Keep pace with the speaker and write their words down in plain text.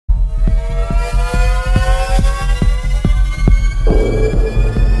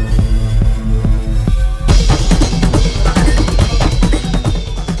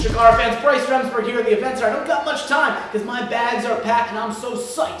and I'm so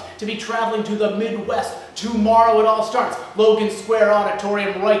psyched to be traveling to the Midwest. Tomorrow it all starts. Logan Square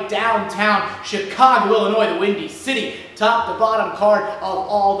Auditorium right downtown Chicago, Illinois, the Windy City. Top to bottom card of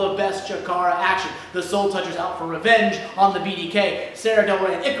all the best Chikara action. The Soul Touchers out for revenge on the BDK. Sarah Del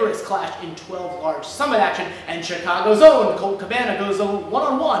Rey and Icarus clash in 12 large summit action. And Chicago's own Colt Cabana goes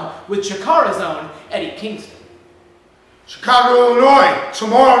one-on-one with Chikara's own Eddie Kingston. Chicago, Illinois,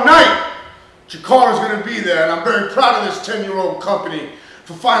 tomorrow night. Chikara's going to be there, and I'm very proud of this 10-year-old company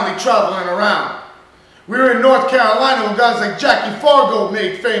for finally traveling around. We were in North Carolina when guys like Jackie Fargo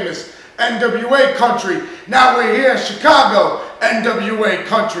made famous NWA country. Now we're here in Chicago, NWA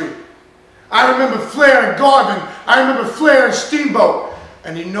country. I remember Flair and Garvin. I remember Flair and Steamboat.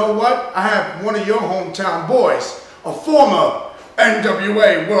 And you know what? I have one of your hometown boys, a former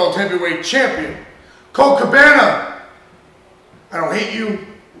NWA World Heavyweight Champion, Colt Cabana. I don't hate you.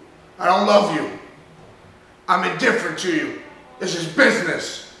 I don't love you. I'm indifferent to you. This is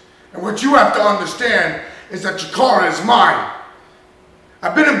business. And what you have to understand is that Chikara is mine.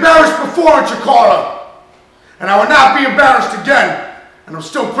 I've been embarrassed before in Chikara, and I will not be embarrassed again, and I'm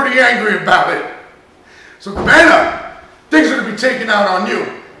still pretty angry about it. So Cabana, things are going to be taken out on you.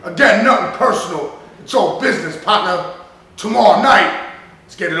 Again, nothing personal. It's all business, partner. Tomorrow night,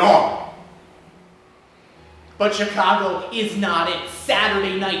 let's get it on. But Chicago is not it.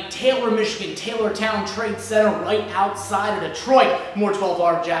 Saturday night, Taylor, Michigan, Taylortown Trade Center right outside of Detroit. More 12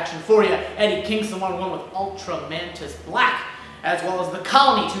 large action for you. Eddie Kingston won with Ultra Mantis Black, as well as the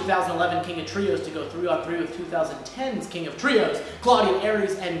Colony 2011 King of Trios to go 3-on-3 with 2010's King of Trios, Claudio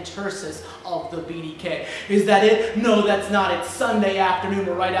Aries and Tursis of the BDK. Is that it? No, that's not it. Sunday afternoon,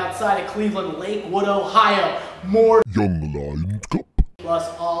 we're right outside of Cleveland, Lakewood, Ohio. More Young Lions Cup.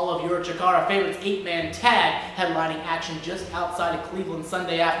 Plus all of your Chikara favorites, 8-man tag headlining action just outside of Cleveland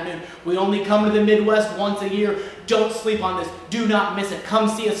Sunday afternoon. We only come to the Midwest once a year. Don't sleep on this. Do not miss it. Come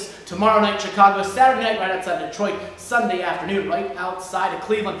see us tomorrow night, Chicago, Saturday night right outside of Detroit, Sunday afternoon right outside of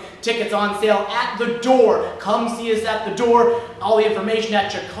Cleveland. Tickets on sale at the door. Come see us at the door. All the information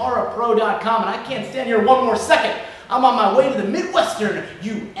at chikarapro.com. And I can't stand here one more second. I'm on my way to the Midwestern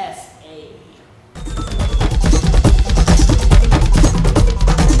USA.